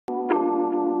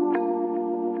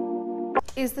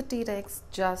Is the T-Rex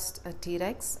just a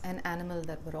T-Rex, an animal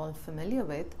that we're all familiar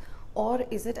with, or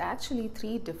is it actually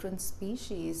three different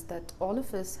species that all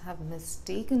of us have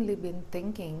mistakenly been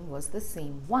thinking was the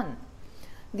same one?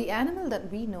 The animal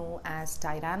that we know as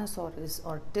Tyrannosaurus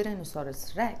or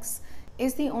Tyrannosaurus rex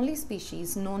is the only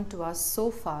species known to us so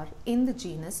far in the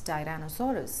genus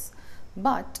Tyrannosaurus.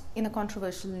 But in a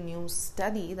controversial new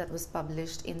study that was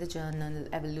published in the journal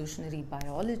Evolutionary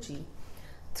Biology,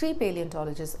 3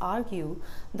 paleontologists argue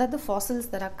that the fossils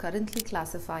that are currently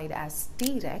classified as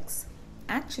T-Rex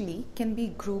actually can be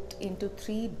grouped into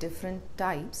 3 different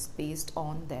types based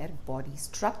on their body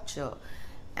structure.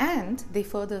 And they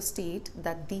further state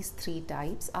that these 3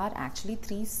 types are actually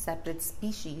 3 separate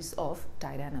species of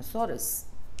Tyrannosaurus.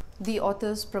 The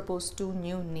authors propose 2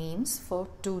 new names for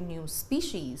 2 new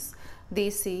species. They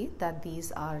say that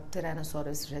these are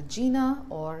Tyrannosaurus regina,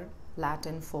 or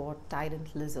Latin for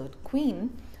tyrant lizard queen,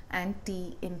 and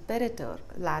T. imperator,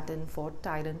 Latin for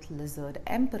tyrant lizard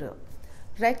emperor.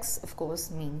 Rex, of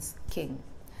course, means king.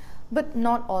 But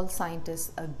not all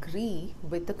scientists agree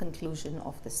with the conclusion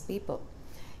of this paper.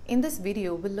 In this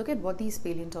video, we'll look at what these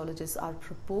paleontologists are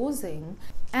proposing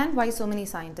and why so many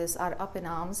scientists are up in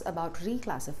arms about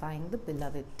reclassifying the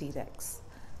beloved T-Rex.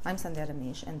 I'm Sandhya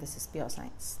Ramesh, and this is Pure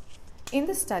Science. In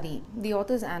this study, the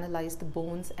authors analyzed the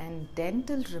bones and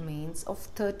dental remains of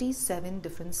 37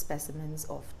 different specimens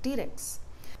of T-Rex.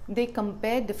 They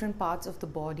compared different parts of the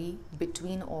body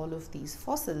between all of these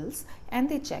fossils, and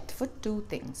they checked for 2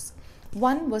 things.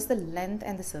 One was the length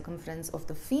and the circumference of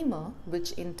the femur,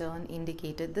 which in turn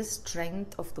indicated the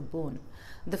strength of the bone.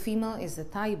 The femur is the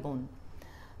thigh bone.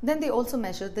 Then they also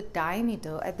measured the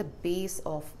diameter at the base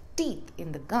of teeth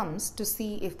in the gums to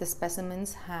see if the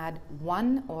specimens had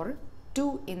 1 or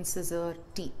 2 incisor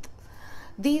teeth.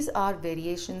 These are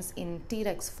variations in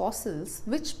T-Rex fossils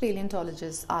which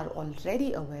paleontologists are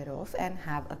already aware of and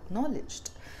have acknowledged.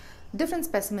 Different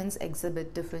specimens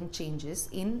exhibit different changes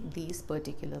in these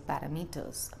particular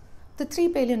parameters. The 3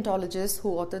 paleontologists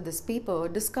who authored this paper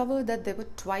discovered that there were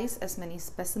twice as many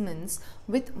specimens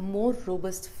with more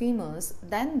robust femurs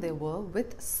than there were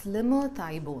with slimmer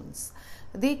thigh bones.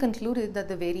 They concluded that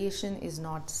the variation is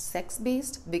not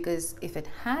sex-based, because if it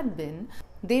had been,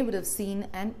 they would have seen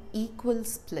an equal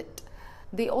split.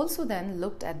 They also then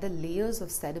looked at the layers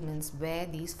of sediments where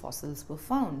these fossils were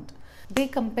found. They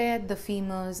compared the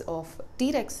femurs of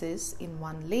T-Rexes in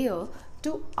one layer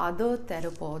to other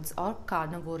theropods or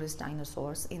carnivorous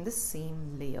dinosaurs in the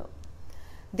same layer.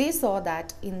 They saw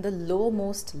that in the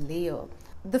lowermost layer,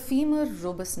 the femur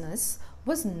robustness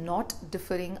was not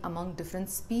differing among different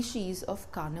species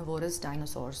of carnivorous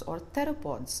dinosaurs or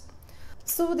theropods.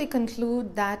 So they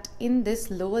conclude that in this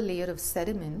lower layer of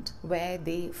sediment, where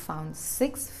they found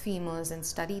 6 femurs and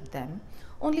studied them,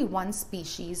 only 1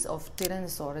 species of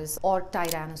Tyrannosaurus or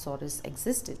Tyrannosaurus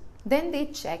existed. Then they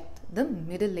checked the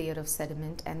middle layer of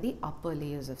sediment and the upper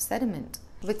layers of sediment.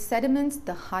 With sediments,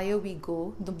 the higher we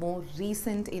go, the more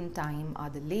recent in time are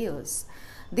the layers.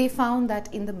 They found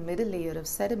that in the middle layer of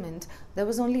sediment, there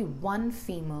was only 1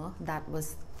 femur that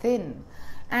was thin.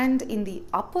 And in the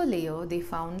upper layer, they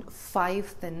found 5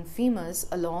 thin femurs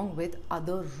along with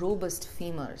other robust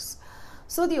femurs.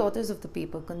 So the authors of the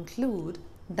paper conclude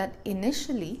that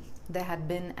initially there had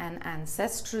been an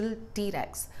ancestral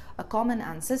T-Rex, a common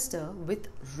ancestor with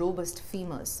robust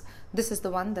femurs. This is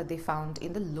the one that they found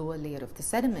in the lower layer of the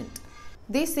sediment.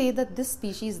 They say that this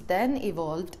species then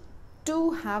evolved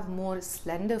to have more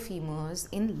slender femurs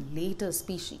in later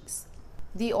species.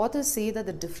 The authors say that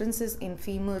the differences in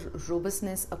femur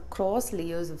robustness across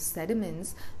layers of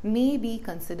sediments may be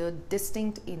considered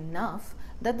distinct enough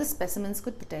that the specimens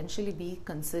could potentially be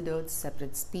considered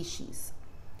separate species.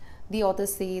 The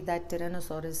authors say that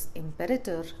Tyrannosaurus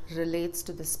imperator relates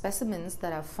to the specimens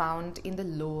that are found in the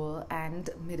lower and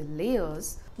middle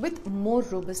layers with more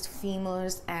robust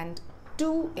femurs and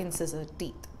 2 incisor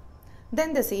teeth.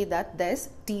 Then they say that there's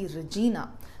T.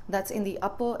 regina, that's in the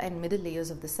upper and middle layers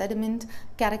of the sediment,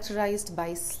 characterized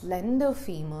by slender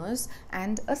femurs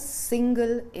and a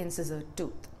single incisor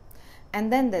tooth.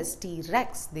 And then there's T.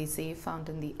 rex, they say, found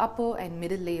in the upper and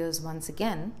middle layers once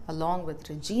again, along with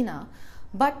regina,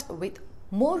 but with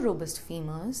more robust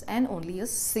femurs and only a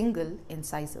single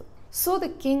incisor. So the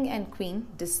king and queen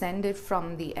descended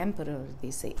from the emperor,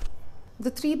 they say. The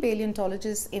 3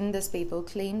 paleontologists in this paper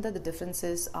claim that the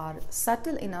differences are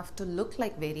subtle enough to look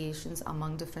like variations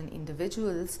among different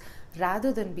individuals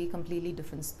rather than be completely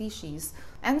different species,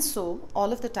 and so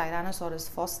all of the Tyrannosaurus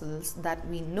fossils that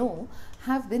we know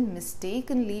have been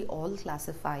mistakenly all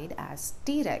classified as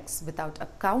T-Rex without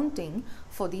accounting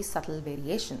for these subtle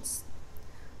variations.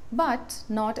 But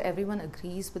not everyone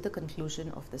agrees with the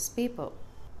conclusion of this paper.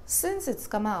 Since it's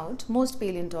come out, most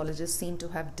paleontologists seem to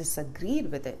have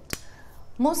disagreed with it.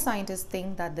 Most scientists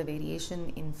think that the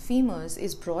variation in femurs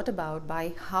is brought about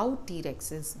by how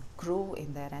T-Rexes grow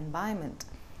in their environment.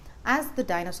 As the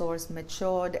dinosaurs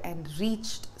matured and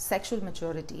reached sexual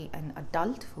maturity and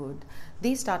adulthood,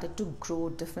 they started to grow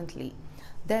differently.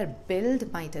 Their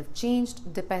build might have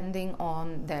changed depending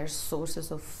on their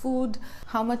sources of food,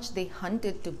 how much they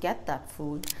hunted to get that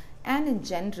food, and in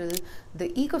general, the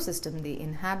ecosystem they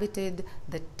inhabited,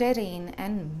 the terrain,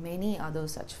 and many other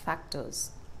such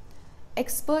factors.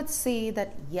 Experts say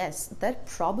that yes, there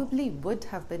probably would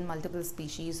have been multiple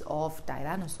species of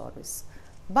Tyrannosaurus,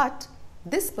 but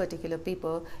this particular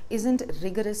paper isn't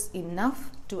rigorous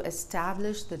enough to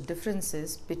establish the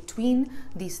differences between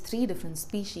these three different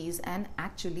species and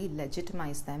actually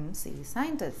legitimize them, say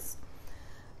scientists.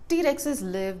 T-Rexes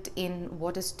lived in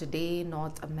what is today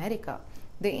North America.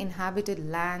 They inhabited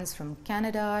lands from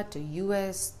Canada to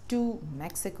US to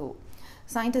Mexico.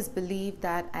 Scientists believe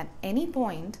that at any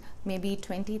point, maybe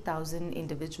 20,000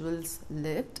 individuals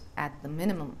lived at the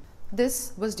minimum.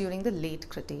 This was during the late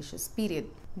Cretaceous period.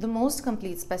 The most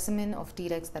complete specimen of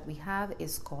T-Rex that we have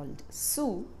is called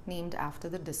Sue, named after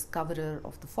the discoverer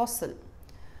of the fossil.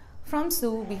 From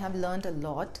Sue, we have learned a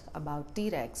lot about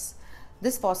T-Rex.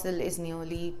 This fossil is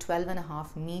nearly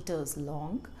 12.5 meters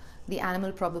long. The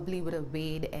animal probably would have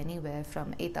weighed anywhere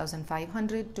from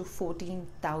 8,500 to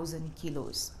 14,000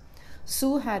 kilos.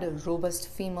 Sue had a robust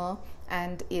femur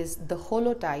and is the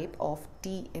holotype of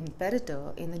T.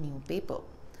 imperator in the new paper.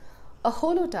 A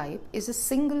holotype is a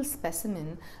single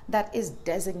specimen that is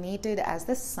designated as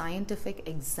the scientific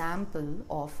example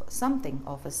of something,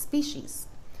 of a species.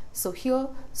 So here,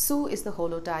 Sue is the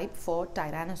holotype for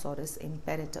Tyrannosaurus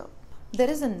imperator. There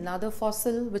is another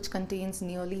fossil which contains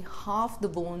nearly half the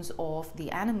bones of the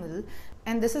animal,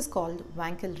 and this is called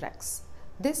WANKEL rex.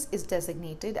 This is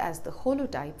designated as the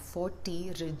holotype for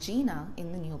T. regina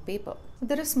in the new paper.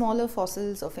 There are smaller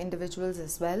fossils of individuals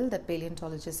as well that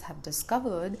paleontologists have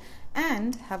discovered,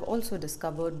 and have also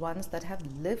discovered ones that have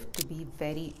lived to be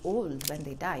very old when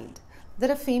they died. There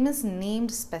are famous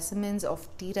named specimens of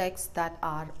T-Rex that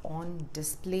are on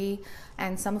display,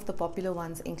 and some of the popular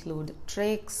ones include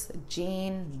Trix,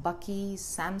 Jane, Bucky,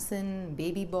 Samson,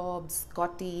 Baby Bob,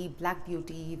 Scotty, Black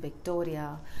Beauty,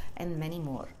 Victoria, and many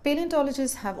more.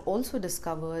 Paleontologists have also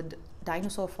discovered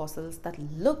dinosaur fossils that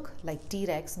look like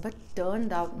T-Rex but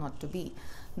turned out not to be.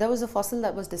 There was a fossil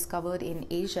that was discovered in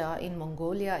Asia, in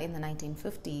Mongolia in the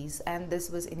 1950s, and this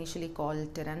was initially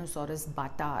called Tyrannosaurus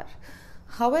BATAAR.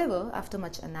 However, after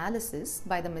much analysis,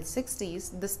 by the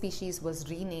mid-60s, the species was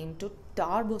renamed to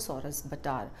TARBOSAURUS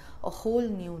BATAAR, a whole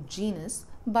new genus,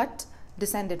 but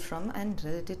descended from and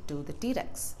related to the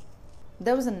T-Rex.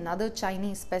 There was another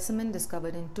Chinese specimen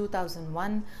discovered in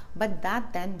 2001, but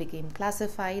that then became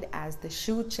classified as the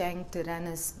Shucheng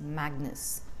Tyrannus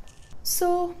magnus.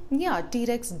 So yeah,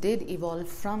 T-Rex did evolve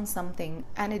from something,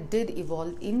 and it did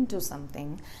evolve into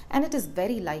something, and it is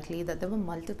very likely that there were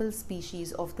multiple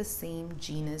species of the same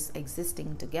genus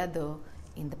existing together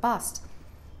in the past.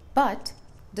 But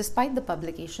despite the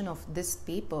publication of this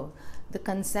paper, the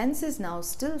consensus now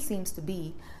still seems to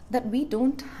be that we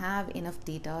don't have enough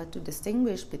data to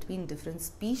distinguish between different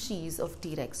species of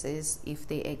T-Rexes, if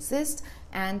they exist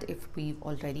and if we've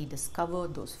already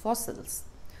discovered those fossils.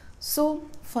 So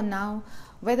for now,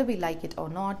 whether we like it or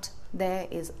not, there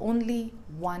is only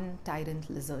one tyrant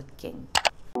lizard king.